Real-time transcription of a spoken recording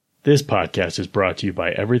This podcast is brought to you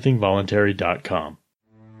by everythingvoluntary.com.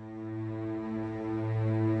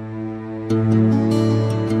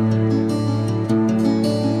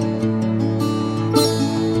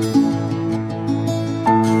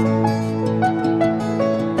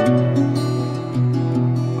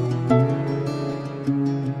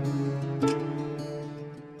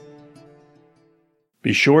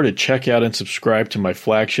 Be sure to check out and subscribe to my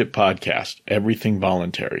flagship podcast, Everything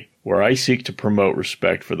Voluntary, where I seek to promote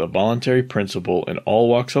respect for the voluntary principle in all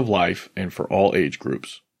walks of life and for all age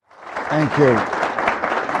groups. Thank you.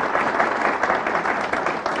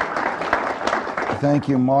 Thank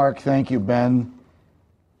you, Mark. Thank you, Ben.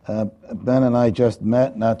 Ben and I just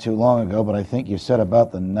met not too long ago, but I think you said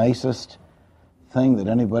about the nicest thing that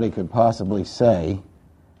anybody could possibly say,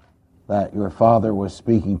 that your father was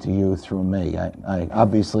speaking to you through me. I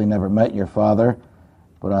obviously never met your father,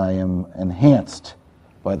 but I am enhanced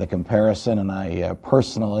by the comparison, and I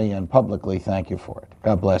personally and publicly thank you for it.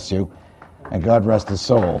 God bless you, and God rest his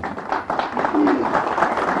soul.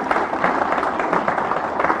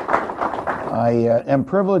 I am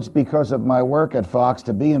privileged because of my work at Fox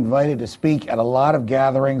to be invited to speak at a lot of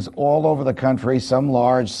gatherings all over the country, some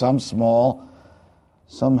large, some small,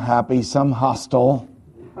 some happy, some hostile.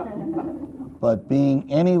 But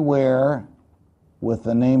being anywhere with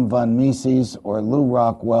the name Von Mises or Lew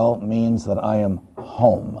Rockwell means that I am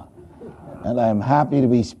home. And I am happy to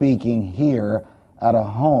be speaking here at a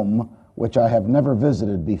home which I have never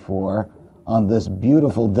visited before on this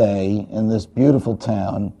beautiful day in this beautiful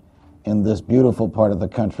town in this beautiful part of the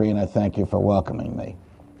country, and I thank you for welcoming me.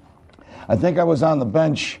 I think I was on the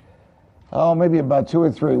bench, maybe about 2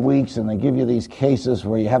 or 3 weeks, and they give you these cases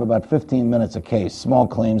where you have about 15 minutes a case, small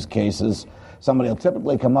claims cases. Somebody will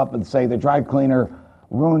typically come up and say, the dry cleaner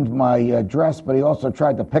ruined my dress, but he also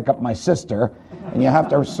tried to pick up my sister. And you have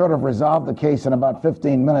to sort of resolve the case in about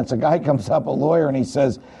 15 minutes. A guy comes up, a lawyer, and he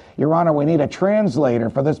says, Your Honor, we need a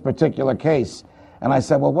translator for this particular case. And I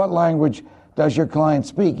said, well, what language does your client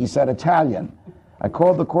speak? He said, Italian. I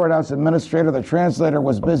called the courthouse administrator. The translator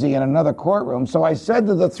was busy in another courtroom. So I said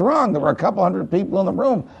to the throng, there were a couple hundred people in the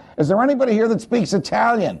room, is there anybody here that speaks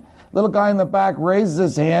Italian? Little guy in the back raises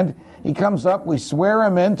his hand. He comes up. We swear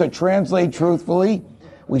him in to translate truthfully.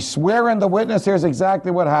 We swear in the witness. Here's exactly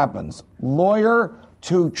what happens. Lawyer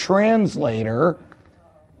to translator,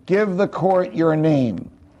 give the court your name.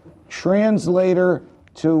 Translator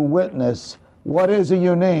to witness, what is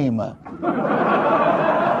your name? I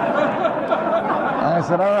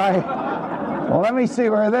said, all right, well, let me see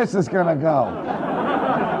where this is going to go.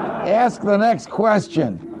 Ask the next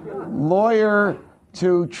question. Lawyer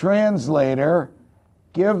to translator,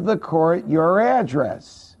 give the court your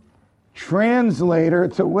address. Translator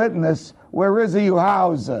to witness, where is you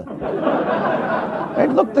house? I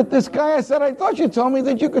looked at this guy, I said, I thought you told me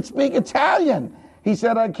that you could speak Italian. He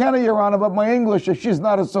said, I can, Your Honor, but my English, she's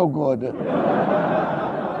not so good.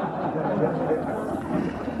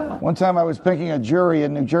 One time I was picking a jury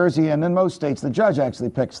in New Jersey, and in most states, the judge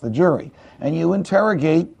actually picks the jury. And you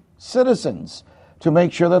interrogate citizens to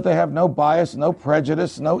make sure that they have no bias, no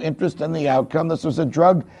prejudice, no interest in the outcome. This was a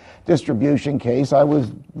drug distribution case. I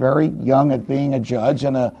was very young at being a judge,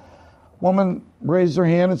 and a woman raised her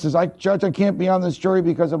hand and says, Judge, I can't be on this jury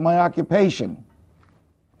because of my occupation.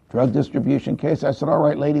 Drug distribution case. I said, all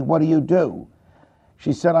right, lady, what do you do?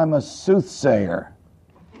 She said, I'm a soothsayer.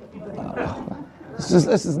 This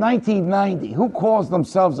is 1990. Who calls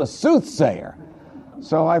themselves a soothsayer?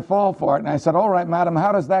 So I fall for it, and I said, all right, madam,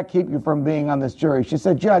 how does that keep you from being on this jury? She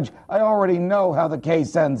said, Judge, I already know how the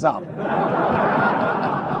case ends up.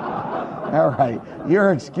 All right,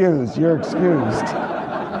 you're excused. You're excused.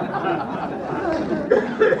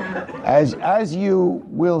 As you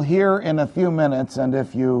will hear in a few minutes, and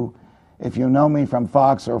if you know me from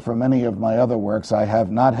Fox or from any of my other works, I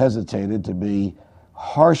have not hesitated to be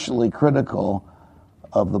harshly critical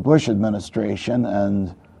of the Bush administration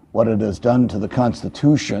and what it has done to the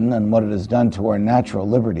Constitution and what it has done to our natural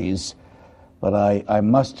liberties. But I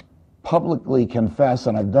must publicly confess,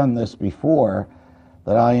 and I've done this before,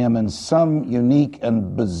 that I am in some unique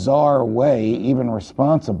and bizarre way even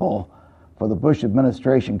responsible for the Bush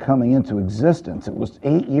administration coming into existence. It was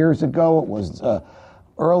 8 years ago. It was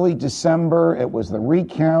early December. It was the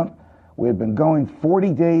recount. We had been going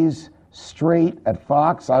 40 days straight at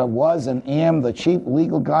Fox. I was and am the chief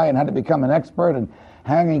legal guy and had to become an expert in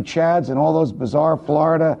hanging chads and all those bizarre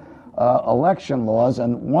Florida election laws.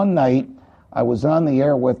 And one night, I was on the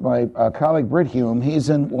air with my colleague Brit Hume. He's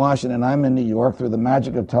in Washington. I'm in New York. Through the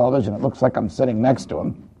magic of television, it looks like I'm sitting next to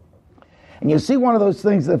him. And you see one of those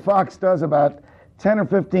things that Fox does about 10 or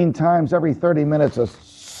 15 times every 30 minutes, a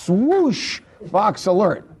swoosh Fox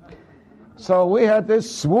alert. So we had this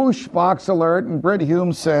swoosh Fox alert, and Brit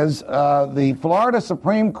Hume says the Florida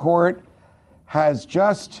Supreme Court has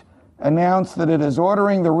just announced that it is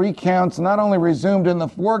ordering the recounts not only resumed in the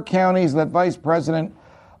 4 counties that Vice President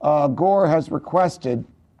Gore has requested,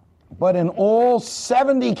 but in all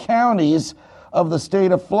 70 counties of the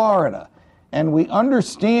state of Florida. And we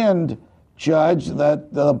understand, Judge,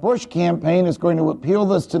 that the Bush campaign is going to appeal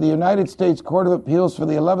this to the United States Court of Appeals for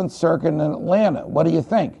the 11th Circuit in Atlanta. What do you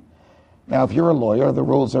think? Now, if you're a lawyer, the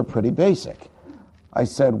rules are pretty basic. I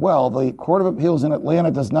said, well, the Court of Appeals in Atlanta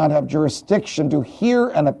does not have jurisdiction to hear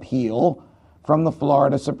an appeal from the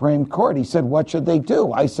Florida Supreme Court. He said, what should they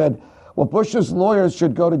do? I said, well, Bush's lawyers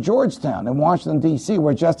should go to Georgetown in Washington, D.C.,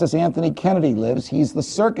 where Justice Anthony Kennedy lives. He's the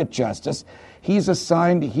circuit justice. He's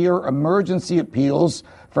assigned to hear emergency appeals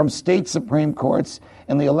from state Supreme Courts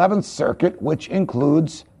in the 11th Circuit, which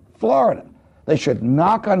includes Florida. They should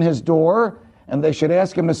knock on his door, and they should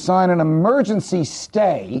ask him to sign an emergency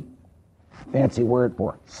stay, fancy word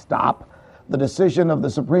for stop, the decision of the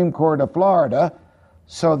Supreme Court of Florida,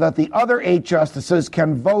 so that the other 8 justices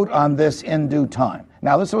can vote on this in due time.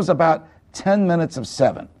 Now, this was about 10 minutes of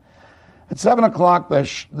 7. At 7 o'clock,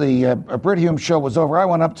 the Brit Hume show was over. I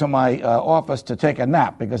went up to my office to take a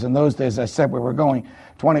nap, because in those days I said we were going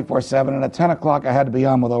 24/7, and at 10 o'clock I had to be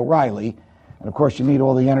on with O'Reilly. And of course, you need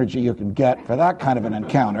all the energy you can get for that kind of an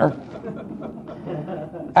encounter.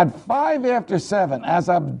 At 5 after 7, as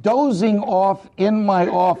I'm dozing off in my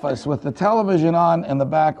office with the television on in the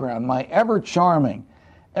background, my ever-charming,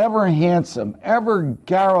 ever-handsome,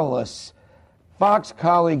 ever-garrulous Fox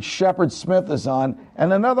colleague Shepard Smith is on,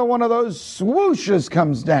 and another one of those swooshes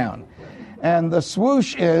comes down. And the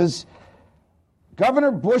swoosh is,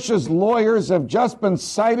 Governor Bush's lawyers have just been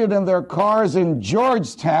cited in their cars in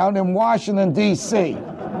Georgetown in Washington, D.C.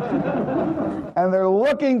 And they're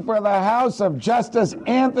looking for the house of Justice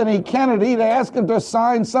Anthony Kennedy to ask him to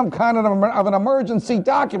sign some kind of an emergency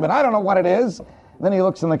document. I don't know what it is. Then he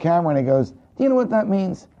looks in the camera and he goes, do you know what that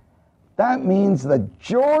means? That means that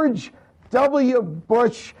George W.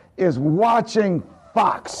 Bush is watching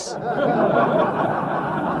Fox.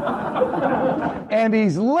 And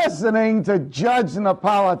he's listening to Judge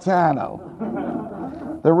Napolitano.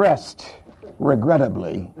 The rest,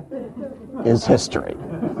 regrettably, is history.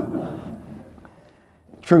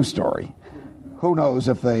 True story. Who knows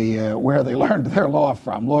if they where they learned their law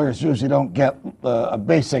from. Lawyers usually don't get a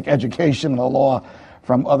basic education in the law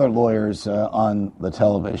from other lawyers on the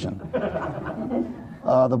television.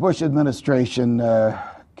 The Bush administration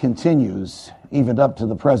continues, even up to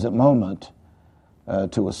the present moment,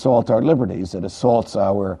 to assault our liberties. It assaults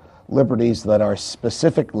our liberties that are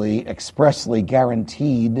specifically, expressly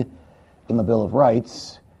guaranteed in the Bill of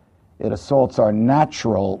Rights. It assaults our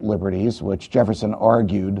natural liberties, which Jefferson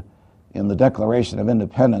argued in the Declaration of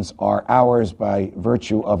Independence are ours by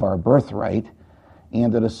virtue of our birthright.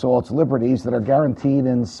 And it assaults liberties that are guaranteed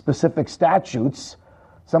in specific statutes,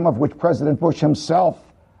 some of which President Bush himself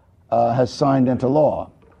has signed into law.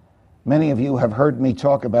 Many of you have heard me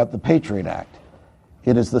talk about the Patriot Act.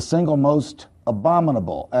 It is the single most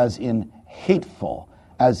abominable, as in hateful,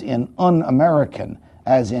 as in un-American,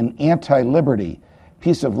 as in anti-liberty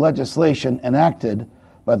piece of legislation enacted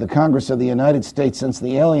by the Congress of the United States since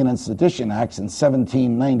the Alien and Sedition Acts in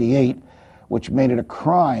 1798, which made it a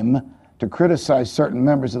crime to criticize certain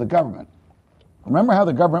members of the government. Remember how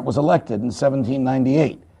the government was elected in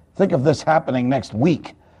 1798. Think of this happening next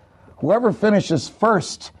week. Whoever finishes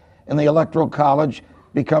first in the Electoral College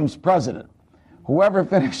becomes president. Whoever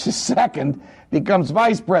finishes second becomes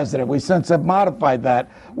vice president. We since have modified that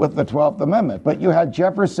with the 12th Amendment. But you had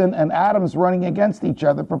Jefferson and Adams running against each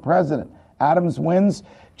other for president. Adams wins,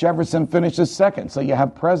 Jefferson finishes second. So you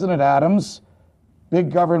have President Adams,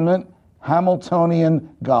 big government, Hamiltonian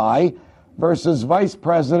guy, versus Vice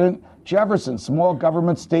President Jefferson, small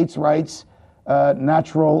government, states' rights,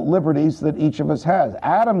 natural liberties that each of us has.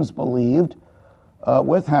 Adams believed,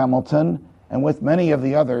 with Hamilton and with many of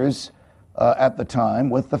the others at the time,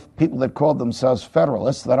 with the people that called themselves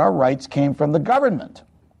Federalists, that our rights came from the government.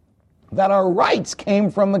 That our rights came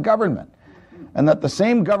from the government. And that the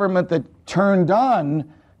same government that turned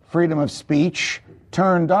on freedom of speech,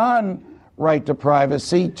 turned on right to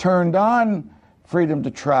privacy, turned on freedom to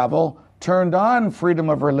travel, turned on freedom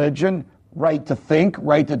of religion, right to think,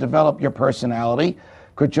 right to develop your personality,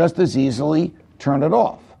 could just as easily turn it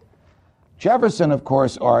off. Jefferson, of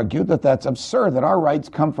course, argued that that's absurd, that our rights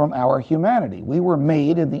come from our humanity. We were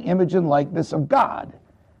made in the image and likeness of God,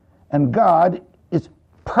 and God is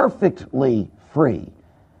perfectly free,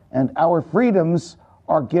 and our freedoms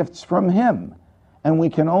are gifts from Him, and we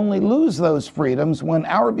can only lose those freedoms when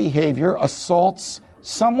our behavior assaults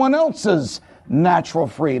someone else's natural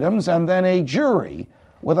freedoms, and then a jury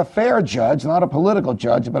with a fair judge, not a political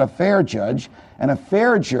judge, but a fair judge, and a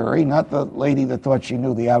fair jury, not the lady that thought she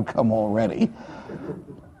knew the outcome already,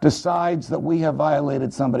 decides that we have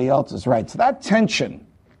violated somebody else's rights. That tension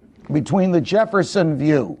between the Jefferson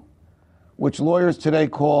view, which lawyers today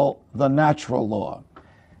call the natural law,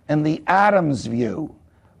 and the Adams view,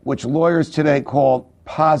 which lawyers today call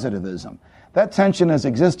positivism, that tension has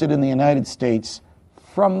existed in the United States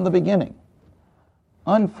from the beginning.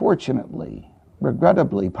 Unfortunately,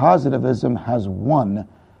 regrettably, positivism has won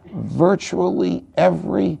virtually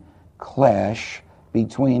every clash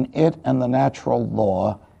between it and the natural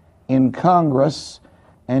law in Congress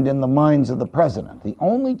and in the minds of the president. The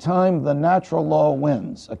only time the natural law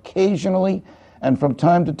wins, occasionally and from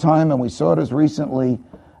time to time, and we saw it as recently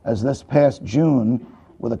as this past June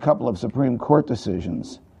with a couple of Supreme Court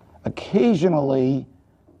decisions, occasionally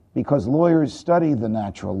because lawyers study the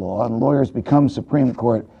natural law and lawyers become Supreme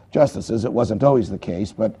Court justices. It wasn't always the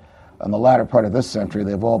case, but in the latter part of this century,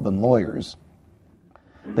 they've all been lawyers.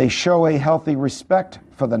 They show a healthy respect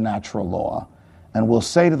for the natural law and will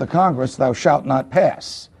say to the Congress, "Thou shalt not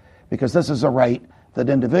pass," because this is a right that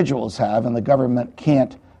individuals have and the government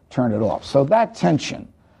can't turn it off. So that tension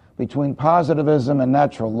between positivism and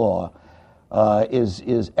natural law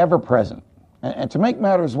is ever present. And to make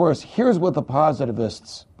matters worse, here's what the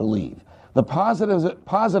positivists believe. The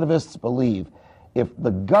positivists believe if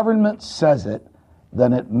the government says it,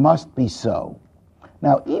 then it must be so.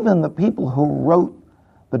 Now, even the people who wrote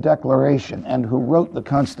the Declaration and who wrote the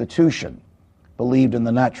Constitution believed in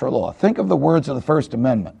the natural law. Think of the words of the First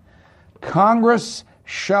Amendment. Congress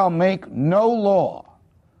shall make no law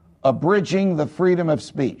abridging the freedom of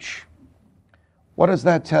speech. What does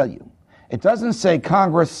that tell you? It doesn't say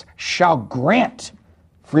Congress shall grant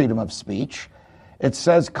freedom of speech. It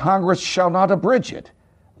says Congress shall not abridge it.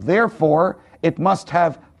 Therefore, it must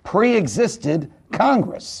have pre-existed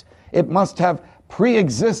Congress. It must have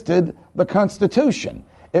pre-existed the Constitution.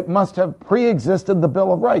 It must have pre-existed the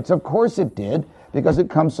Bill of Rights. Of course it did, because it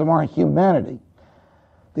comes from our humanity.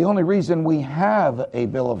 The only reason we have a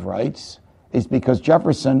Bill of Rights is because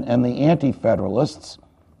Jefferson and the Anti-Federalists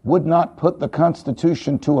would not put the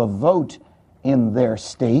Constitution to a vote in their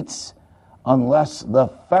states unless the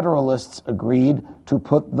Federalists agreed to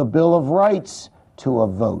put the Bill of Rights to a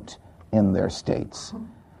vote in their states.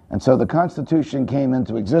 And so the Constitution came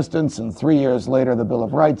into existence, and 3 years later the Bill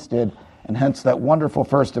of Rights did, and hence that wonderful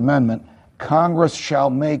First Amendment, Congress shall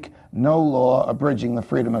make no law abridging the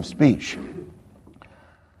freedom of speech.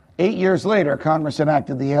 8 years later, Congress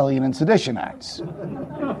enacted the Alien and Sedition Acts,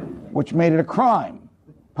 which made it a crime,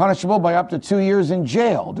 punishable by up to 2 years in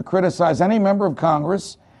jail, to criticize any member of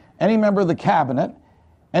Congress, any member of the cabinet,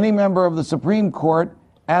 any member of the Supreme Court,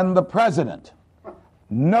 and the president.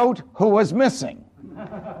 Note who was missing.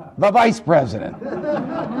 The vice president,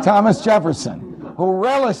 Thomas Jefferson, who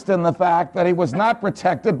relished in the fact that he was not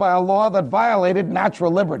protected by a law that violated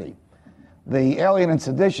natural liberty. The Alien and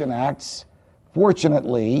Sedition Acts,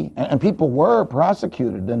 fortunately, and people were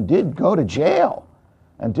prosecuted and did go to jail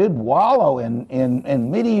and did wallow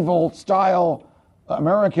in medieval-style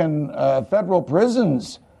American federal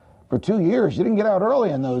prisons for 2 years. You didn't get out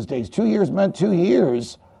early in those days. 2 years meant 2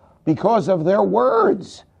 years because of their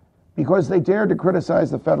words, because they dared to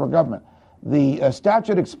criticize the federal government. The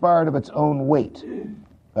statute expired of its own weight.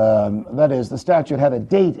 That is, the statute had a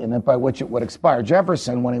date in it by which it would expire.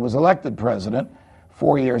 Jefferson, when he was elected president,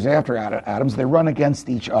 4 years after Adams, they run against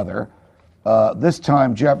each other. This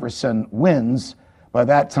time Jefferson wins. By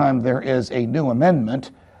that time there is a new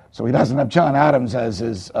amendment, so he doesn't have John Adams as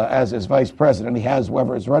his vice president. He has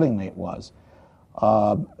whoever his running mate was.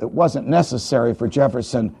 It wasn't necessary for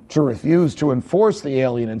Jefferson to refuse to enforce the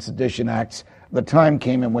Alien and Sedition Acts. The time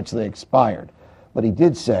came in which they expired. But he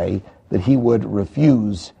did say that he would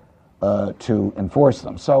refuse to enforce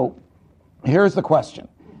them. So here's the question.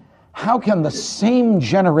 How can the same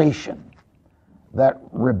generation that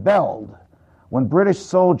rebelled when British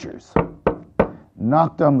soldiers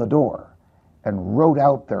knocked on the door and wrote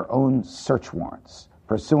out their own search warrants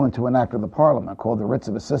pursuant to an act of the Parliament called the Writs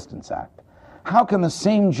of Assistance Act, how can the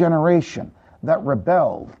same generation that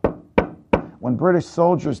rebelled when British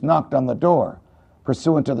soldiers knocked on the door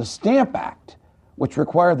pursuant to the Stamp Act, which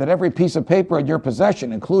required that every piece of paper in your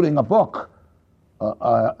possession, including a book,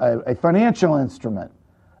 a financial instrument,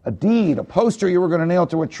 a deed, a poster you were going to nail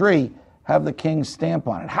to a tree, have the king's stamp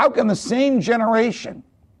on it? How can the same generation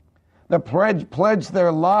that pledged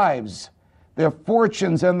their lives, their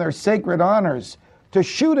fortunes, and their sacred honors to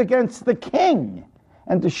shoot against the king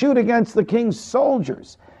and to shoot against the king's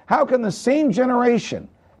soldiers, how can the same generation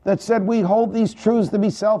that said, we hold these truths to be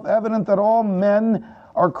self-evident, that all men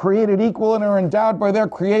are created equal and are endowed by their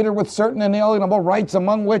Creator with certain inalienable rights,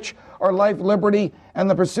 among which are life, liberty, and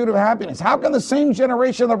the pursuit of happiness. How can the same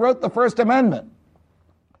generation that wrote the First Amendment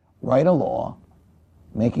write a law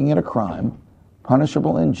making it a crime,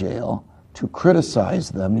 punishable in jail, to criticize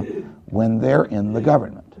them when they're in the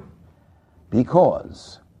government?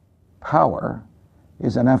 Because power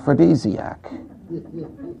is an aphrodisiac.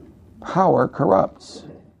 Power corrupts.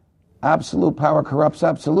 Absolute power corrupts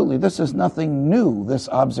absolutely. This is nothing new, this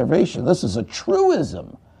observation. This is a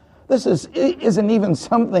truism. This isn't even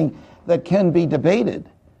something that can be debated.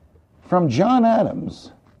 From John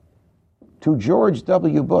Adams to George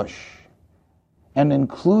W. Bush, and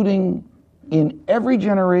including in every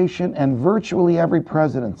generation and virtually every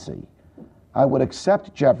presidency, I would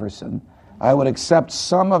accept Jefferson, I would accept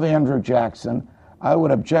some of Andrew Jackson, I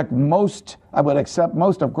would accept most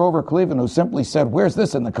of Grover Cleveland, who simply said, where's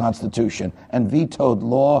this in the Constitution? And vetoed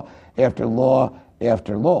law after law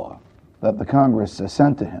after law that the Congress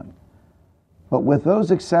sent to him. But with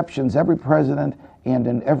those exceptions, every president and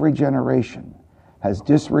in every generation has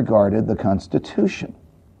disregarded the Constitution.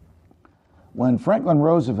 When Franklin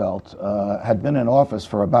Roosevelt had been in office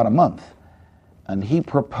for about a month, and he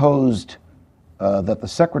proposed that the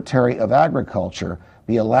Secretary of Agriculture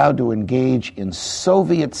be allowed to engage in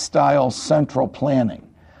Soviet-style central planning,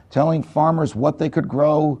 telling farmers what they could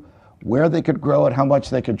grow, where they could grow it, how much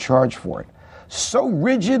they could charge for it. So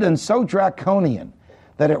rigid and so draconian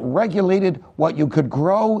that it regulated what you could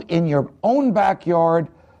grow in your own backyard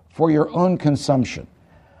for your own consumption.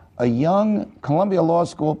 A young Columbia Law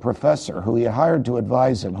School professor who he hired to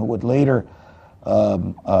advise him, who would later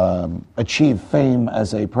achieve fame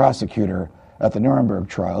as a prosecutor at the Nuremberg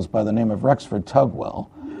trials by the name of Rexford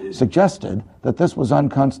Tugwell, suggested that this was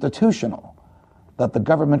unconstitutional, that the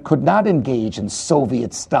government could not engage in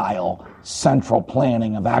Soviet-style central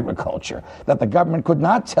planning of agriculture, that the government could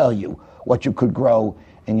not tell you what you could grow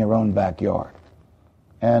in your own backyard.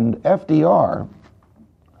 And FDR,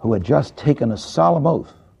 who had just taken a solemn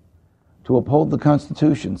oath to uphold the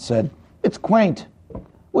Constitution, said, it's quaint. It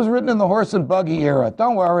was written in the horse and buggy era.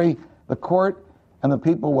 Don't worry, the court and the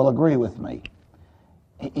people will agree with me.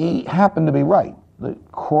 He happened to be right. The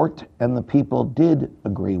court and the people did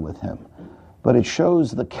agree with him. But it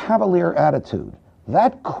shows the cavalier attitude.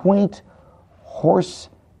 That quaint horse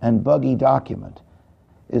and buggy document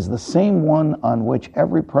is the same one on which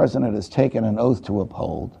every president has taken an oath to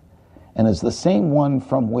uphold, and is the same one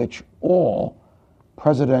from which all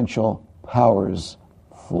presidential powers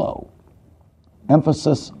flow.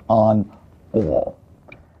 Emphasis on all.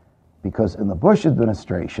 Because in the Bush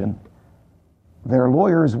administration, their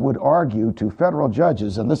lawyers would argue to federal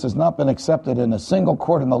judges, and this has not been accepted in a single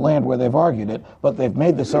court in the land where they've argued it, but they've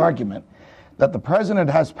made this argument, that the president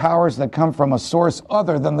has powers that come from a source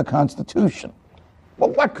other than the Constitution. Well,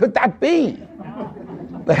 what could that be?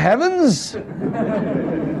 The heavens?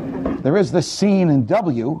 There is this scene in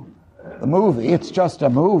W, the movie, it's just a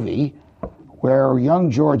movie, where young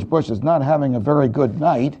George Bush is not having a very good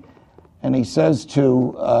night, and he says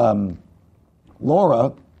to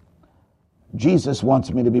Laura, Jesus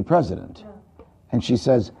wants me to be president. And she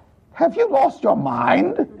says, have you lost your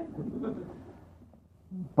mind?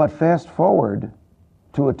 But fast forward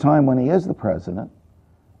to a time when he is the president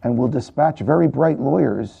and will dispatch very bright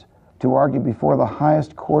lawyers to argue before the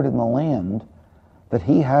highest court in the land that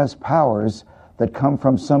he has powers that come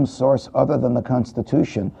from some source other than the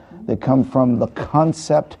Constitution, that come from the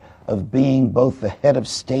concept of being both the head of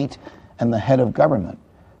state and the head of government.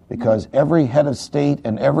 Because every head of state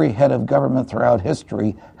and every head of government throughout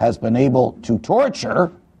history has been able to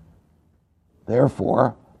torture.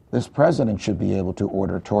 Therefore, this president should be able to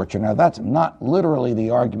order torture. Now, that's not literally the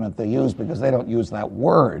argument they use, because they don't use that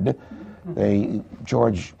word.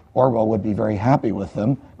 George Orwell would be very happy with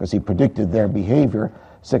them, because he predicted their behavior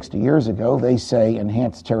 60 years ago. They say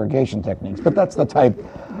enhanced interrogation techniques. But that's the type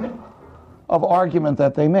of argument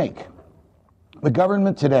that they make. The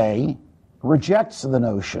government today rejects the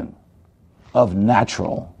notion of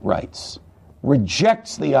natural rights,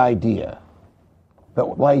 rejects the idea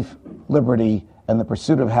that life, liberty, and the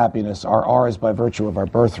pursuit of happiness are ours by virtue of our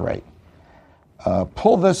birthright.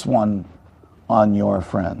 Pull this one on your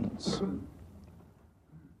friends.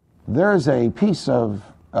 There's a piece of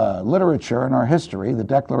literature in our history, the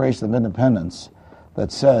Declaration of Independence,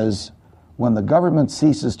 that says when the government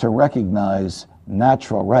ceases to recognize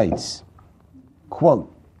natural rights,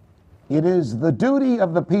 quote, it is the duty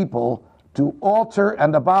of the people to alter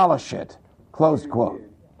and abolish it, close quote.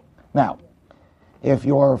 Now, if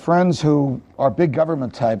your friends who are big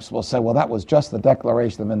government types will say, well, that was just the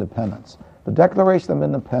Declaration of Independence. The Declaration of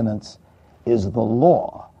Independence is the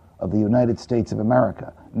law of the United States of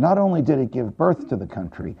America. Not only did it give birth to the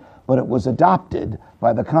country, but it was adopted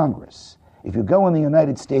by the Congress. If you go in the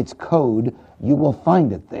United States Code, you will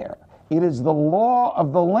find it there. It is the law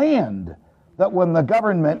of the land that when the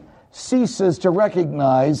government ceases to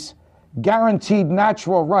recognize guaranteed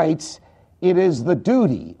natural rights, it is the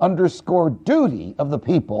duty, duty of the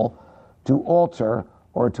people to alter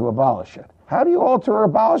or to abolish it. How do you alter or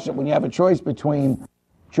abolish it when you have a choice between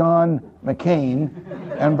John McCain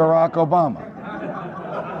and Barack Obama?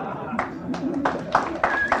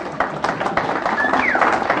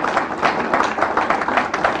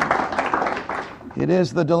 It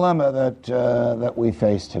is the dilemma that we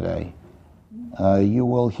face today. You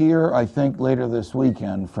will hear, I think, later this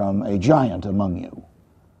weekend from a giant among you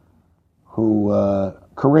who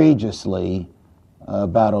courageously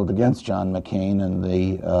battled against John McCain in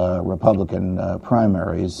the Republican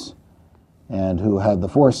primaries and who had the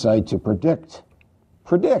foresight to predict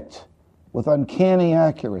with uncanny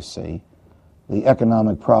accuracy the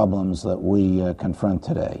economic problems that we confront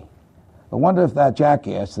today. I wonder if that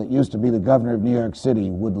jackass that used to be the governor of New York City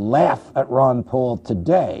would laugh at Ron Paul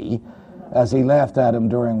today as he laughed at him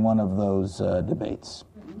during one of those debates.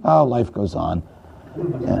 Oh, life goes on.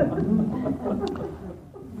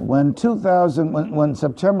 When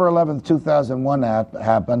September 11th, 2001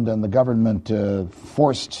 happened and the government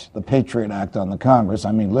forced the Patriot Act on the Congress,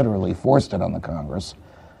 I mean literally forced it on the Congress,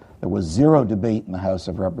 there was zero debate in the House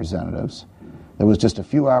of Representatives. There was just a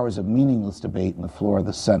few hours of meaningless debate in the floor of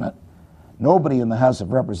the Senate. Nobody in the House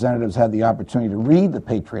of Representatives had the opportunity to read the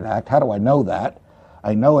Patriot Act. How do I know that?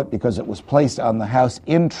 I know it because it was placed on the House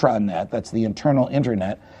intranet, that's the internal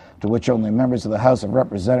internet, to which only members of the House of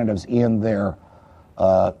Representatives and their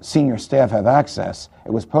senior staff have access.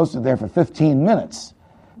 It was posted there for 15 minutes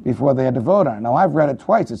before they had to vote on it. Now, I've read it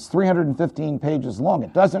twice. It's 315 pages long.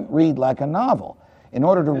 It doesn't read like a novel. In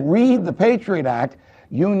order to read the Patriot Act,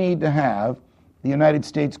 you need to have the United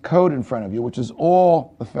States Code in front of you, which is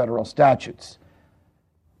all the federal statutes.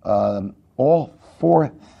 All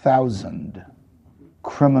 4,000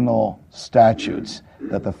 criminal statutes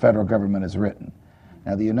that the federal government has written.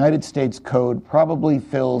 Now, the United States Code probably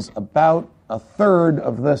fills about a third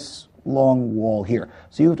of this long wall here.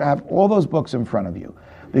 So you have to have all those books in front of you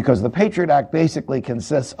because the Patriot Act basically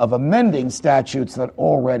consists of amending statutes that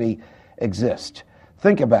already exist.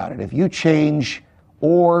 Think about it. If you change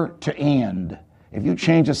or to and, if you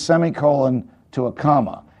change a semicolon to a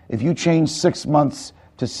comma, if you change 6 months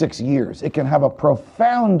to 6 years, it can have a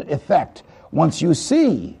profound effect once you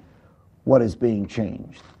see what is being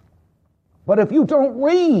changed. But if you don't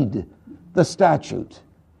read the statute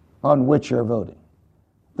on which you're voting,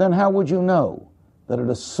 then how would you know that it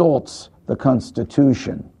assaults the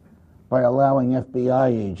Constitution by allowing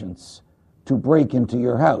FBI agents to break into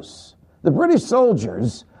your house? The British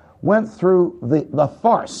soldiers went through the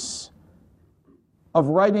farce of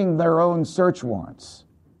writing their own search warrants.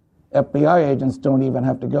 FBI agents don't even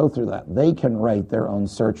have to go through that. They can write their own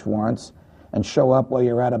search warrants and show up while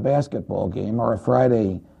you're at a basketball game or a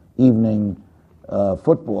Friday evening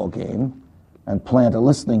football game and plant a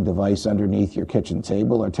listening device underneath your kitchen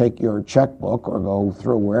table or take your checkbook or go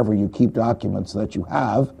through wherever you keep documents that you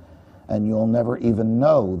have, and you'll never even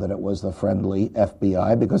know that it was the friendly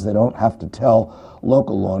FBI because they don't have to tell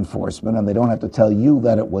local law enforcement and they don't have to tell you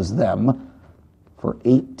that it was them for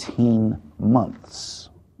 18 months.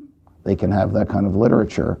 They can have that kind of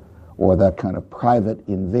literature or that kind of private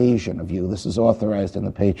invasion of you. This is authorized in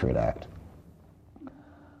the Patriot Act.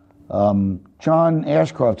 John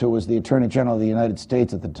Ashcroft, who was the Attorney General of the United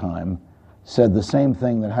States at the time, said the same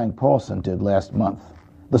thing that Hank Paulson did last month.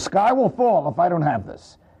 The sky will fall if I don't have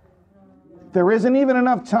this. There isn't even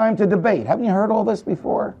enough time to debate. Haven't you heard all this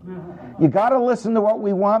before? You got to listen to what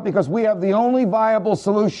we want because we have the only viable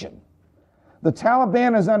solution. The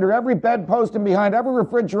Taliban is under every bedpost and behind every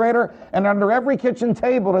refrigerator and under every kitchen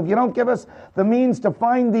table. If you don't give us the means to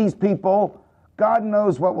find these people, God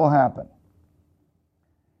knows what will happen.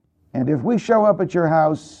 And if we show up at your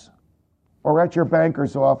house or at your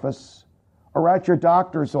banker's office or at your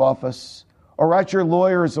doctor's office or at your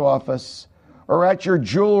lawyer's office or at your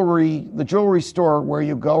the jewelry store where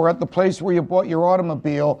you go or at the place where you bought your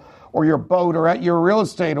automobile or your boat or at your real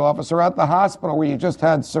estate office or at the hospital where you just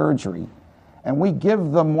had surgery, and we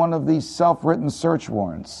give them one of these self-written search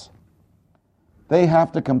warrants, they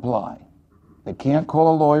have to comply. They can't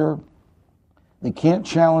call a lawyer, they can't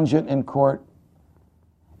challenge it in court,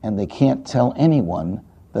 and they can't tell anyone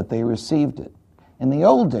that they received it. In the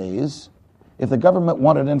old days, if the government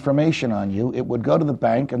wanted information on you, it would go to the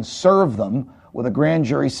bank and serve them with a grand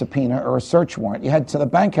jury subpoena or a search warrant. The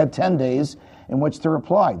bank had 10 days in which to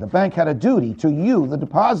reply. The bank had a duty to you, the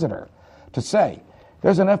depositor, to say,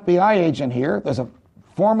 there's an FBI agent here, there's a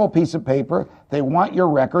formal piece of paper, they want your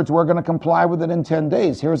records, we're going to comply with it in 10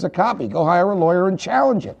 days. Here's a copy. Go hire a lawyer and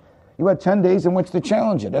challenge it. You had 10 days in which to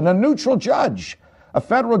challenge it. And a neutral judge, a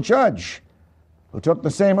federal judge, who took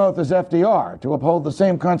the same oath as FDR to uphold the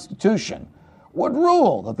same Constitution, would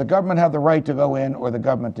rule that the government had the right to go in or the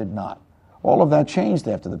government did not. All of that changed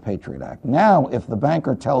after the Patriot Act. Now, if the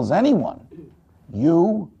banker tells anyone,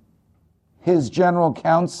 you, his general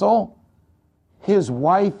counsel, his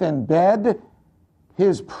wife in bed,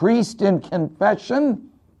 his priest in confession,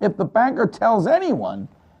 if the banker tells anyone,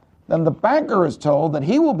 then the banker is told that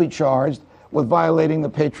he will be charged with violating the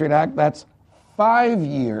Patriot Act. That's 5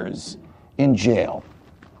 years in jail.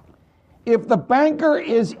 If the banker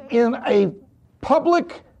is in a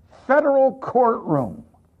public federal courtroom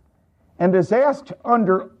and is asked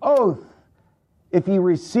under oath if he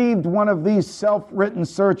received one of these self-written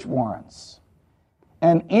search warrants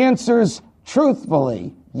and answers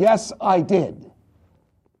truthfully, yes, I did,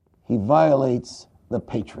 he violates the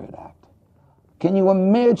Patriot Act. Can you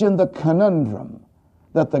imagine the conundrum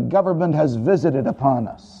that the government has visited upon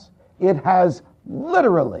us? It has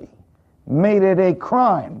literally made it a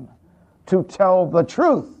crime to tell the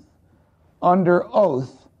truth under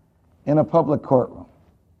oath in a public courtroom.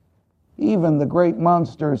 Even the great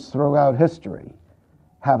monsters throughout history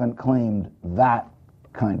haven't claimed that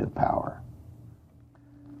kind of power.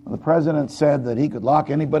 The president said that he could lock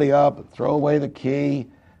anybody up and throw away the key.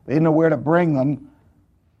 They didn't know where to bring them.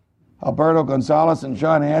 Alberto Gonzales and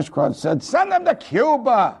John Ashcroft said, send them to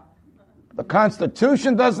Cuba. The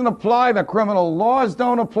Constitution doesn't apply, the criminal laws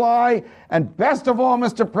don't apply, and best of all,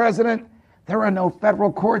 Mr. President, there are no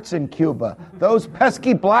federal courts in Cuba. Those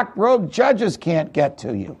pesky black-robed judges can't get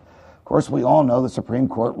to you. Of course, we all know the Supreme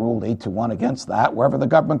Court ruled 8-1 against that. Wherever the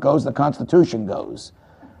government goes, the Constitution goes.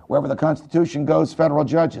 Wherever the Constitution goes, federal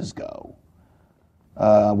judges go.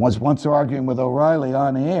 Was once arguing with O'Reilly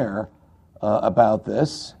on air about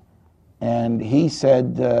this, and he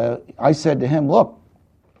said, I said to him, look,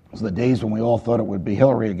 it was the days when we all thought it would be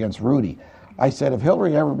Hillary against Rudy. I said, if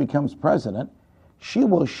Hillary ever becomes president, she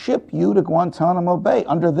will ship you to Guantanamo Bay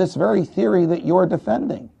under this very theory that you're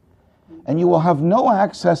defending. And you will have no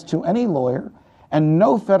access to any lawyer, and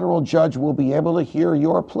no federal judge will be able to hear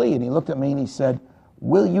your plea. And he looked at me and he said,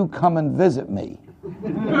 will you come and visit me?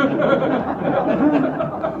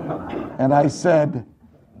 And I said,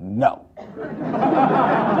 no.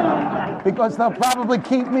 Because they'll probably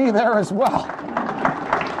keep me there as well.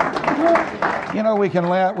 You know, we can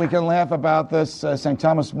laugh about this. St.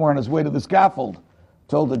 Thomas More on his way to the scaffold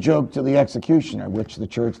told a joke to the executioner, which the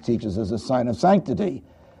church teaches as a sign of sanctity,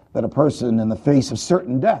 that a person in the face of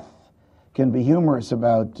certain death can be humorous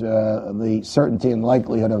about the certainty and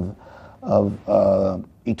likelihood of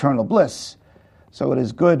eternal bliss. So it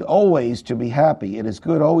is good always to be happy. It is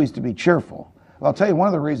good always to be cheerful. Well, I'll tell you, one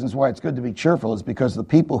of the reasons why it's good to be cheerful is because the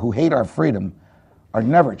people who hate our freedom are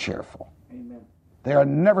never cheerful. Amen. They are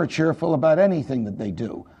never cheerful about anything that they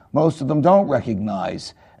do. Most of them don't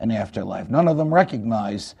recognize an afterlife. None of them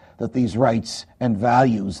recognize that these rights and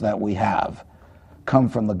values that we have come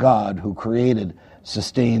from the God who created,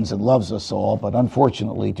 sustains, and loves us all, but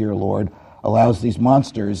unfortunately, dear Lord, allows these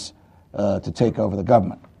monsters to take over the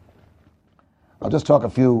government. I'll just talk a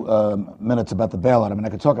few minutes about the bailout. I mean, I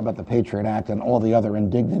could talk about the Patriot Act and all the other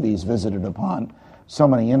indignities visited upon so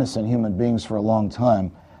many innocent human beings for a long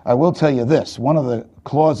time. I will tell you this, one of the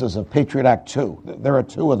clauses of Patriot Act 2, there are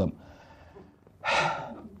two of them.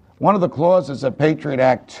 One of the clauses of Patriot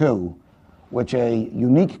Act 2, which a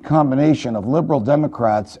unique combination of liberal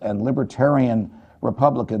Democrats and libertarian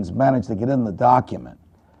Republicans managed to get in the document,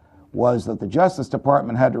 was that the Justice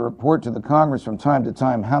Department had to report to the Congress from time to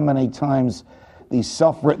time how many times these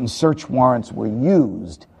self-written search warrants were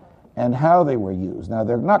used and how they were used. Now,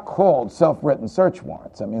 they're not called self-written search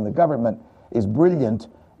warrants. I mean, the government is brilliant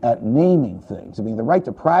at naming things. I mean, the Right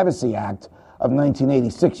to Privacy Act of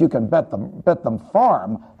 1986, you can bet them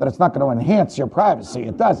farm that it's not going to enhance your privacy.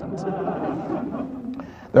 It doesn't.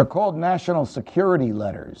 They're called national security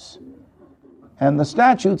letters. And the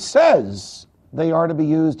statute says they are to be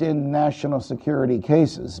used in national security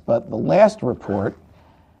cases. But the last report,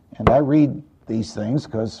 and I read these things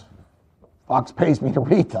because Fox pays me to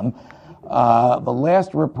read them, the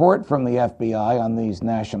last report from the FBI on these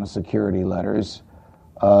national security letters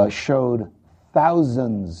showed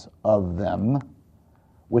thousands of them,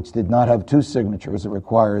 which did not have two signatures. It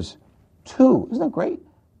requires two, isn't that great?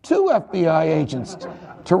 Two FBI agents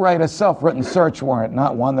to write a self-written search warrant,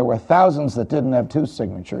 not one. There were thousands that didn't have two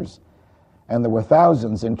signatures. And there were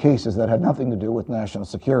thousands in cases that had nothing to do with national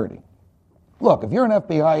security. Look, if you're an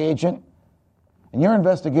FBI agent and you're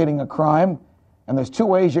investigating a crime, and there's two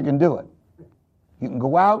ways you can do it. You can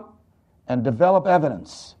go out and develop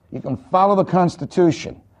evidence. You can follow the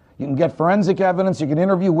Constitution. You can get forensic evidence. You can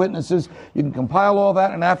interview witnesses. You can compile all that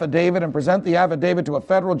in an affidavit and present the affidavit to a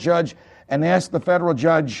federal judge and ask the federal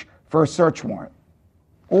judge for a search warrant.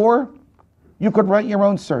 Or you could write your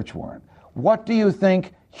own search warrant. What do you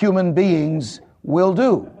think human beings will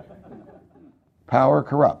do? Power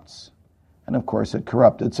corrupts. And of course it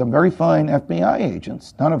corrupted some very fine FBI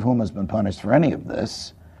agents, none of whom has been punished for any of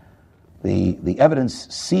this. The evidence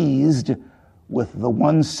seized with the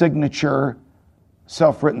one signature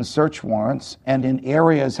self-written search warrants and in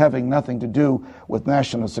areas having nothing to do with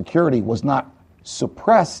national security was not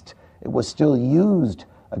suppressed. It was still used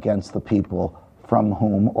against the people from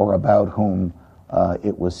whom or about whom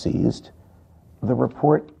it was seized. The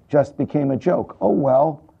report just became a joke. Oh,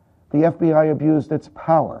 well, the FBI abused its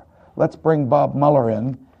power. Let's bring Bob Mueller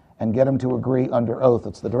in and get him to agree under oath,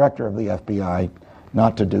 it's the director of the FBI,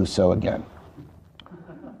 not to do so again.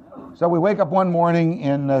 So we wake up one morning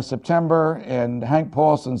in September, and Hank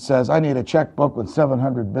Paulson says, I need a checkbook with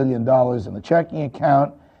 $700 billion in the checking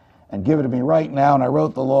account, and give it to me right now. And I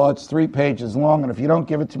wrote the law. It's 3 pages long, and if you don't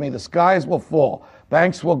give it to me, the skies will fall.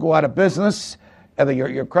 Banks will go out of business.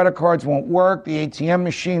 Your credit cards won't work. The ATM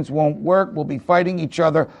machines won't work. We'll be fighting each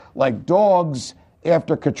other like dogs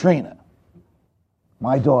after Katrina.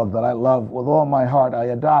 My dog that I love with all my heart, I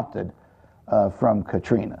adopted from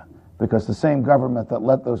Katrina, because the same government that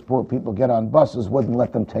let those poor people get on buses wouldn't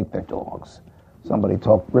let them take their dogs. Somebody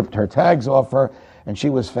ripped her tags off her, and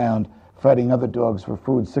she was found fighting other dogs for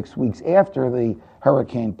food 6 weeks after the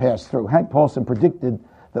hurricane passed through. Hank Paulson predicted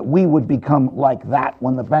that we would become like that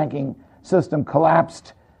when the banking system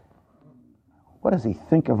collapsed. What does he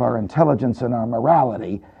think of our intelligence and our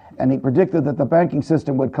morality? And he predicted that the banking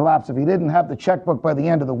system would collapse if he didn't have the checkbook by the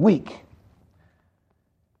end of the week.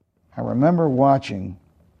 I remember watching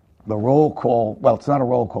the roll call, well, it's not a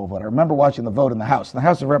roll call vote. I remember watching the vote in the House. In the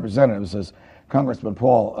House of Representatives, as Congressman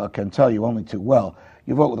Paul can tell you only too well,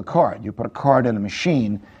 you vote with a card. You put a card in a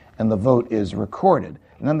machine, and the vote is recorded.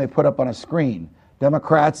 And then they put up on a screen,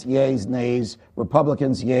 Democrats, yeas, nays,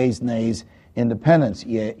 Republicans, yeas, nays, independents,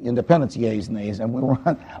 yeas, nays. And we were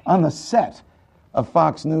on the set of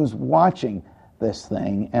Fox News watching this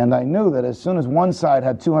thing, and I knew that as soon as one side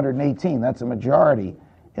had 218, that's a majority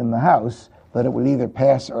in the House, that it would either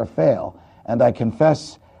pass or fail. And I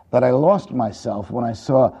confess that I lost myself when I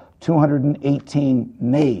saw 218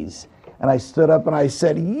 nays. And I stood up and I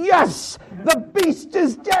said, yes, the beast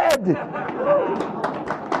is dead.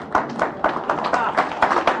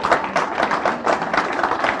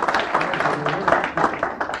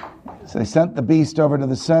 So they sent the beast over to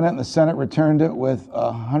the Senate, and the Senate returned it with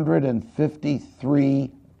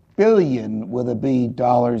 $153 billion with a B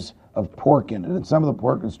dollars of pork in it. And some of the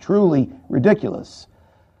pork is truly ridiculous.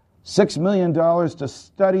 $6 million to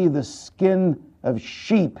study the skin of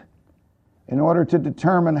sheep in order to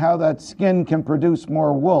determine how that skin can produce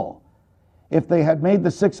more wool. If they had made the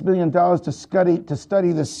 $6 million to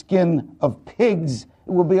study the skin of pigs,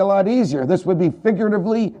 it would be a lot easier. This would be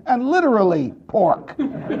figuratively and literally pork.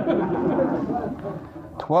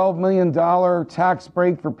 $12 million tax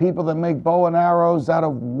break for people that make bow and arrows out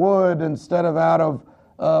of wood instead of out of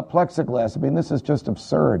plexiglass. I mean, this is just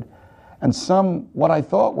absurd. And some, what I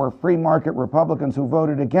thought were free market Republicans who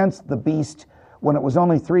voted against the beast when it was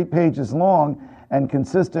only 3 pages long and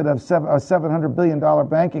consisted of a $700 billion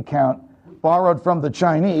bank account borrowed from the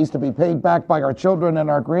Chinese to be paid back by our children and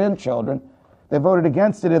our grandchildren. They voted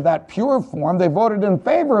against it in that pure form. They voted in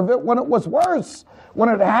favor of it when it was worse, when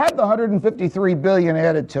it had the $153 billion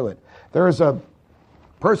added to it. There is a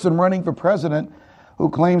person running for president who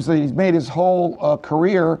claims that he's made his whole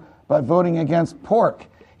career by voting against pork.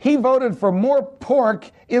 He voted for more pork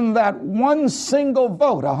in that one single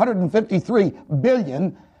vote, $153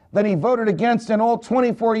 billion, than he voted against in all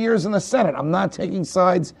 24 years in the Senate. I'm not taking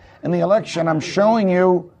sides in the election. I'm showing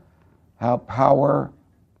you how power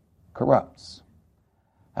corrupts,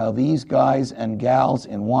 how these guys and gals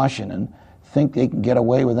in Washington think they can get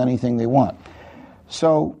away with anything they want.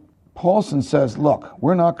 So Paulson says, look,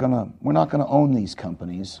 we're not going to own these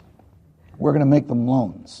companies. We're going to make them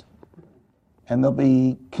loans. And there'll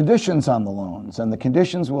be conditions on the loans, and the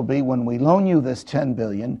conditions will be when we loan you this $10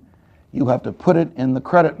 billion, you have to put it in the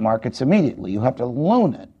credit markets immediately. You have to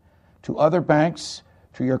loan it to other banks,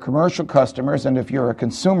 to your commercial customers, and if you're a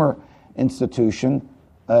consumer institution,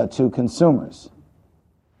 to consumers.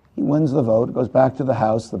 He wins the vote, goes back to the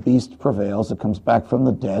House, the beast prevails, it comes back from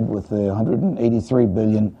the dead with the $183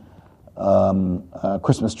 billion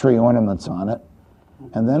Christmas tree ornaments on it.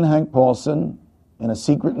 And then Hank Paulson, in a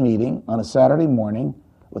secret meeting on a Saturday morning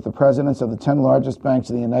with the presidents of the 10 largest banks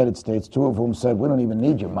in the United States, 2 of whom said, we don't even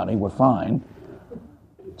need your money, we're fine,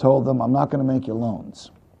 told them, I'm not going to make you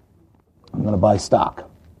loans. I'm going to buy stock.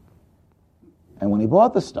 And when he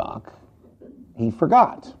bought the stock, he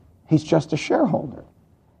forgot. He's just a shareholder.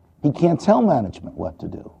 He can't tell management what to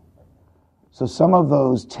do. So some of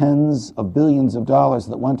those tens of billions of dollars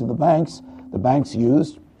that went to the banks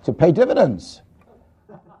used to pay dividends,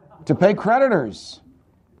 to pay creditors,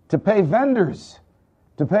 to pay vendors,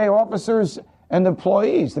 to pay officers and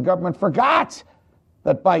employees. The government forgot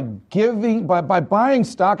that by buying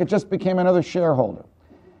stock, it just became another shareholder.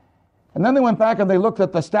 And then they went back and they looked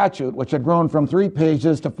at the statute, which had grown from 3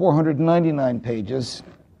 pages to 499 pages.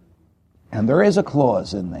 And there is a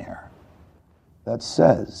clause in there that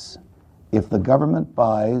says, if the government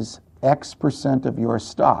buys X percent of your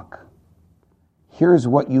stock, here's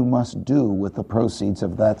what you must do with the proceeds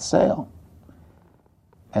of that sale.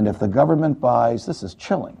 And if the government buys, this is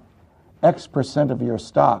chilling, X percent of your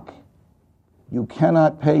stock, you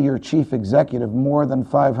cannot pay your chief executive more than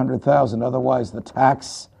 $500,000. Otherwise, the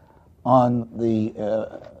tax on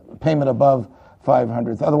the payment above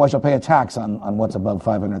 $500,000. Otherwise, you'll pay a tax on what's above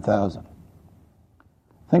 $500,000.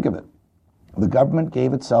 Think of it. The government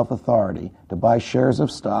gave itself authority to buy shares of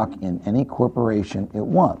stock in any corporation it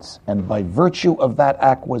wants, and by virtue of that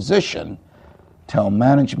acquisition, tell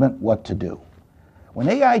management what to do. When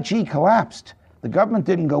AIG collapsed, the government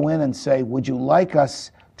didn't go in and say, would you like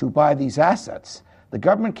us to buy these assets? The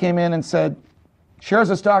government came in and said, shares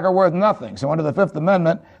of stock are worth nothing. So under the Fifth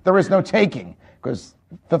Amendment, there is no taking, because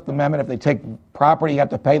Fifth Amendment, if they take property, you have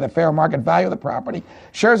to pay the fair market value of the property.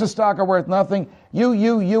 Shares of stock are worth nothing. You,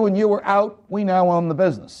 and you are out. We now own the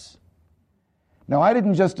business. Now, I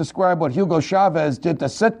didn't just describe what Hugo Chavez did to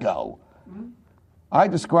Citgo. I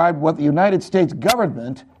described what the United States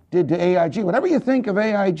government did to AIG. Whatever you think of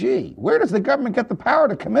AIG, where does the government get the power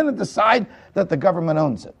to come in and decide that the government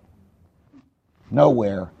owns it?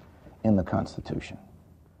 Nowhere in the Constitution.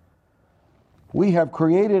 We have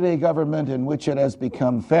created a government in which it has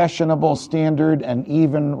become fashionable, standard, and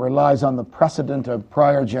even relies on the precedent of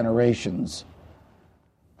prior generations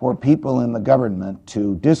for people in the government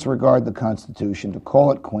to disregard the Constitution, to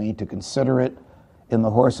call it quaint, to consider it in the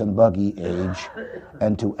horse and buggy age,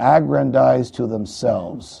 and to aggrandize to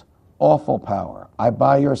themselves awful power. I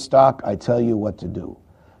buy your stock, I tell you what to do.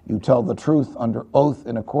 You tell the truth under oath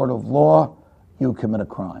in a court of law, you commit a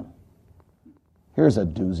crime. Here's a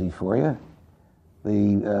doozy for you.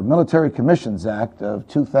 The Military Commissions Act of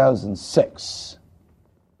 2006.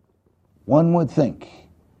 One would think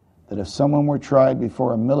that if someone were tried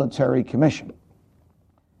before a military commission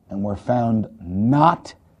and were found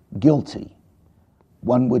not guilty,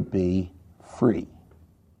 one would be free.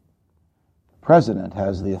 The President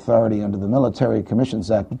has the authority under the Military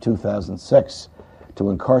Commissions Act of 2006 to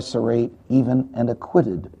incarcerate even an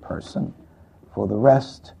acquitted person for the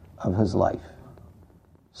rest of his life.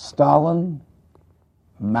 Stalin,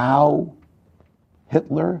 Mao,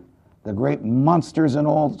 Hitler, the great monsters in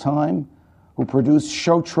all time who produced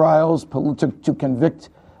show trials to convict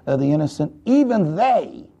the innocent, even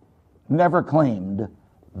they never claimed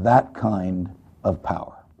that kind of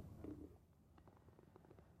power.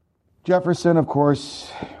 Jefferson, of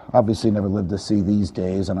course, obviously never lived to see these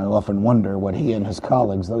days, and I often wonder what he and his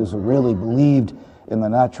colleagues, those who really believed in the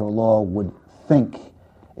natural law, would think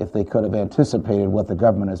if they could have anticipated what the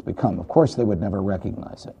government has become. Of course, they would never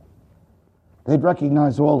recognize it. They'd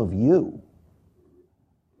recognize all of you.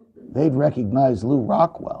 They'd recognize Lew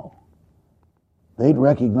Rockwell. They'd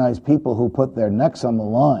recognize people who put their necks on the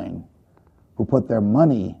line, who put their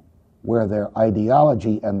money where their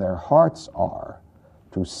ideology and their hearts are,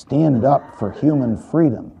 to stand up for human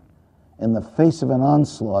freedom in the face of an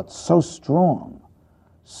onslaught so strong,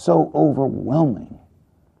 so overwhelming,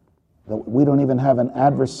 that we don't even have an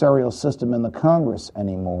adversarial system in the Congress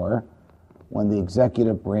anymore when the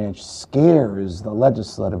executive branch scares the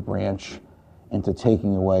legislative branch into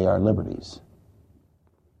taking away our liberties.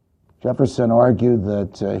 Jefferson argued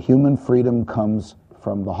that human freedom comes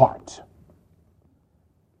from the heart.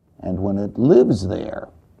 And when it lives there,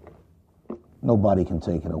 nobody can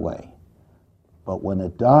take it away. But when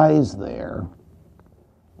it dies there,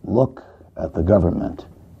 look at the government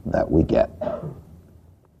that we get.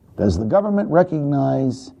 Does the government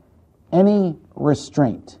recognize any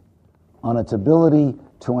restraint on its ability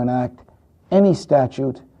to enact any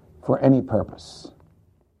statute for any purpose?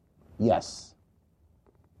 Yes.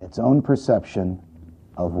 Its own perception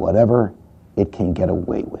of whatever it can get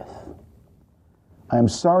away with. I am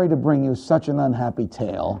sorry to bring you such an unhappy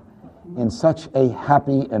tale. in such a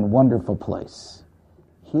happy and wonderful place.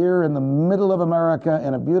 Here in the middle of America,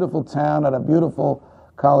 in a beautiful town, at a beautiful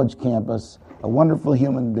college campus, a wonderful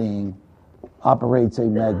human being operates a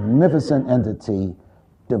magnificent entity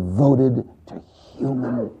devoted to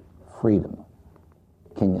human freedom.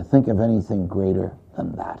 Can you think of anything greater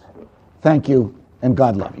than that? Thank you, and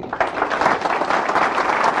God love you.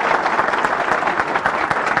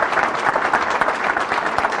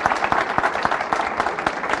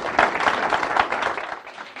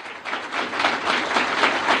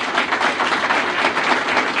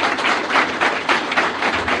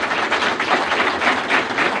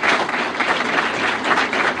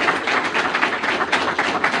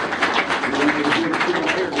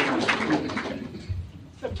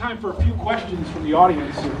 Time for a few questions from the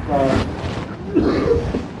audience. If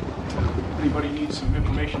anybody needs some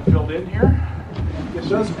information filled in here. Yes,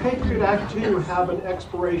 does Patriot Act 2 have an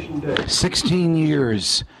expiration date? 16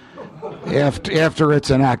 years after its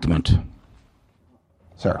enactment.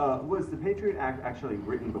 Sir. Was the Patriot Act actually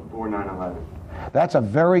written before 9/11? That's a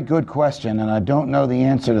very good question, and I don't know the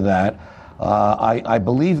answer to that. I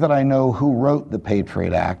believe that I know who wrote the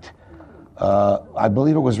Patriot Act. I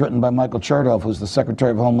believe it was written by Michael Chertoff, who's the Secretary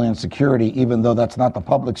of Homeland Security, even though that's not the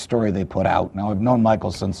public story they put out. Now, I've known Michael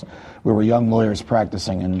since we were young lawyers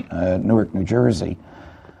practicing in Newark, New Jersey.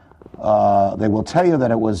 They will tell you that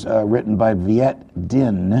it was written by Viet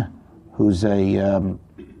Dinh, who's a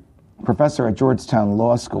professor at Georgetown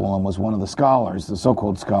Law School and was one of the scholars, the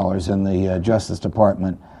so-called scholars, in the Justice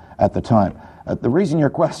Department at the time. The reason your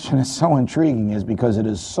question is so intriguing is because it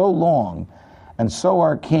is so long and so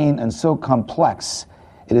arcane and so complex,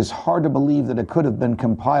 it is hard to believe that it could have been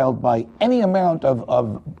compiled by any amount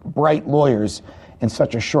of bright lawyers in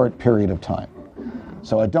such a short period of time.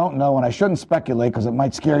 So I don't know, and I shouldn't speculate because it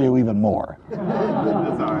might scare you even more. That's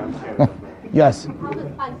all right, I'm scared. Yes? How does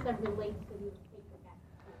FISA relate to the Patriot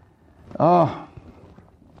Act? Oh,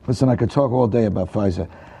 listen, I could talk all day about FISA.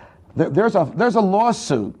 There's a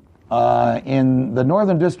lawsuit in the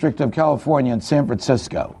Northern District of California in San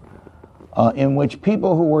Francisco in which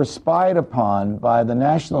people who were spied upon by the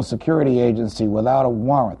National Security Agency without a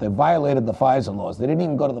warrant, they violated the FISA laws. They didn't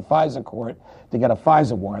even go to the FISA court to get a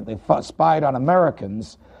FISA warrant. They spied on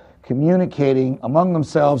Americans communicating among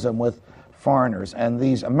themselves and with foreigners. And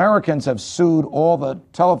these Americans have sued all the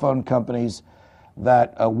telephone companies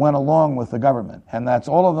that went along with the government. And that's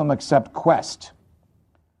all of them except Qwest.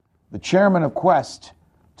 The chairman of Qwest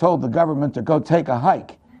told the government to go take a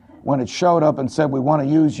hike when it showed up and said, we want to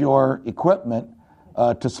use your equipment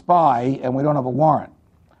to spy, and we don't have a warrant.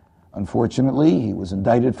 Unfortunately, he was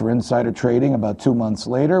indicted for insider trading about 2 months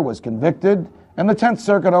later, was convicted, and the 10th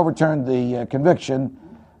Circuit overturned the conviction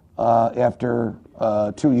after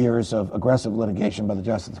 2 years of aggressive litigation by the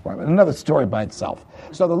Justice Department. Another story by itself.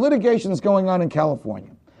 So the litigation is going on in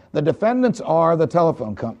California. The defendants are the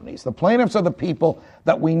telephone companies. The plaintiffs are the people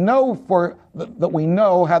that we know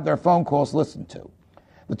had their phone calls listened to.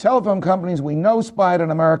 The telephone companies we know spied on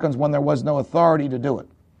Americans when there was no authority to do it.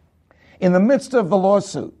 In the midst of the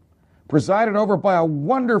lawsuit, presided over by a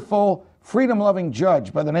wonderful, freedom-loving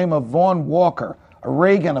judge by the name of Vaughn Walker, a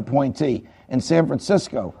Reagan appointee in San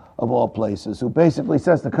Francisco, of all places, who basically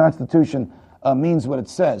says the Constitution means what it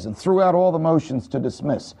says, and threw out all the motions to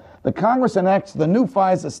dismiss. The Congress enacts the new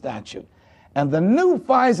FISA statute, and the new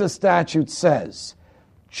FISA statute says,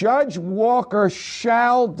 Judge Walker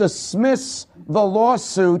shall dismiss the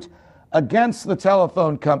lawsuit against the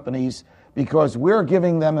telephone companies because we're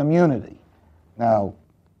giving them immunity. Now,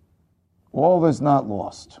 all is not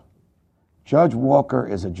lost. Judge Walker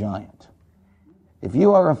is a giant. If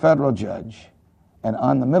you are a federal judge and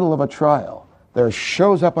on the middle of a trial, there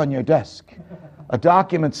shows up on your desk a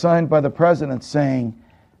document signed by the president saying,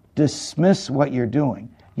 dismiss what you're doing,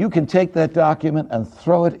 you can take that document and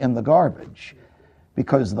throw it in the garbage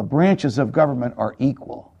because the branches of government are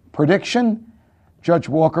equal. Prediction? Judge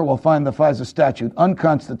Walker will find the FISA statute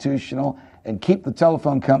unconstitutional and keep the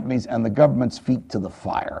telephone companies and the government's feet to the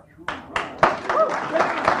fire.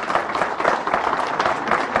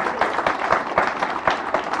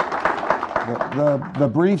 The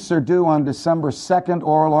briefs are due on December 2nd.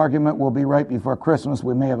 Oral argument will be right before Christmas.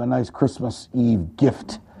 We may have a nice Christmas Eve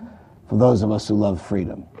gift for those of us who love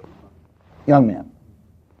freedom. Young man.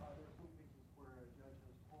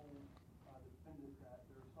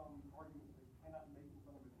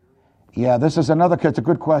 Yeah, this is it's a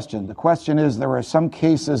good question. The question is, there are some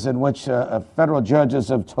cases in which federal judges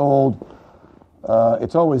have told,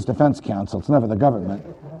 it's always defense counsel, it's never the government,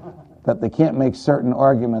 that they can't make certain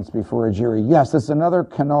arguments before a jury. Yes, this is another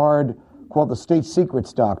canard called the state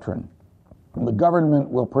secrets doctrine. The government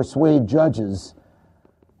will persuade judges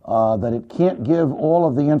that it can't give all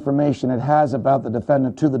of the information it has about the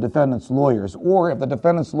defendant to the defendant's lawyers, or if the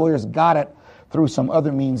defendant's lawyers got it through some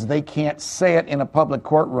other means, they can't say it in a public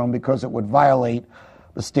courtroom because it would violate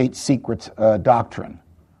the state secret doctrine.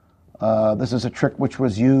 This is a trick which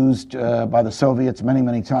was used by the Soviets many,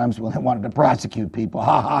 many times when they wanted to prosecute people.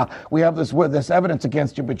 Ha ha! We have this evidence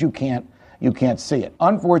against you, but you can't see it.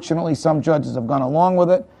 Unfortunately, some judges have gone along with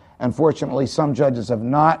it, and fortunately, some judges have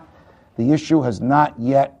not. The issue has not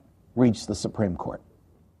yet reached the Supreme Court.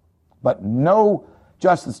 But no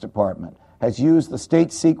Justice Department has used the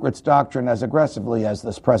state secrets doctrine as aggressively as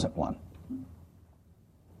this present one.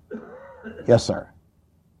 Yes, sir.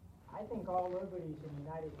 I think all liberties in the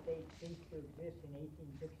United States ceased to exist in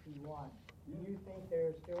 1861. Do you think there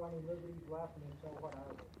are still any liberties left, and if so, what are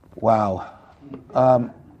they? Wow.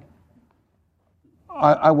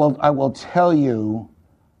 I will tell you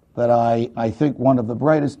that I think one of the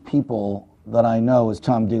brightest people that I know is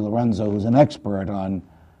Tom DiLorenzo, who's an expert on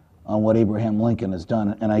what Abraham Lincoln has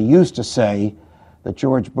done. And I used to say that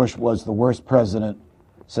George Bush was the worst president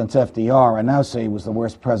since FDR. I now say he was the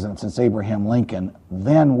worst president since Abraham Lincoln,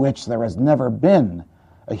 than which there has never been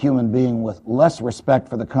a human being with less respect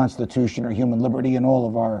for the Constitution or human liberty in all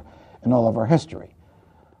of our history.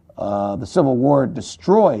 The Civil War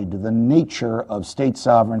destroyed the nature of state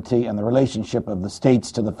sovereignty and the relationship of the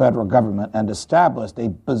states to the federal government, and established a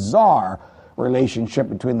bizarre relationship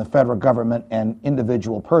between the federal government and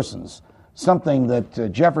individual persons, something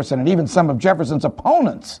that Jefferson and even some of Jefferson's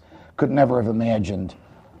opponents could never have imagined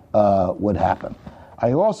would happen.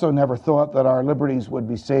 I also never thought that our liberties would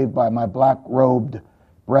be saved by my black-robed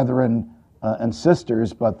brethren and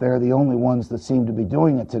sisters, but they're the only ones that seem to be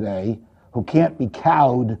doing it today, who can't be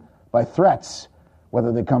cowed by threats,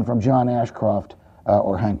 whether they come from John Ashcroft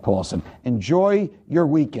or Hank Paulson. Enjoy your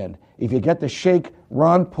weekend. If you get to shake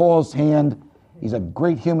Ron Paul's hand, he's a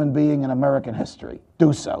great human being in American history.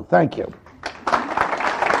 Do so. Thank you.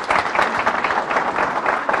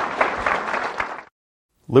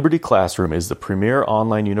 Liberty Classroom is the premier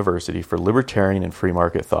online university for libertarian and free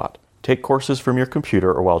market thought. Take courses from your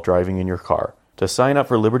computer or while driving in your car. To sign up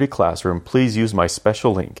for Liberty Classroom, please use my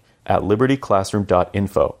special link at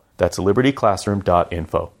libertyclassroom.info. That's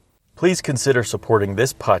libertyclassroom.info. Please consider supporting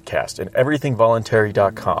this podcast and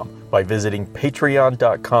everythingvoluntary.com by visiting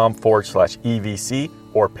patreon.com/EVC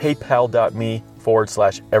or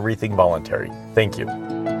paypal.me/everythingvoluntary. Thank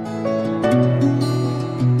you.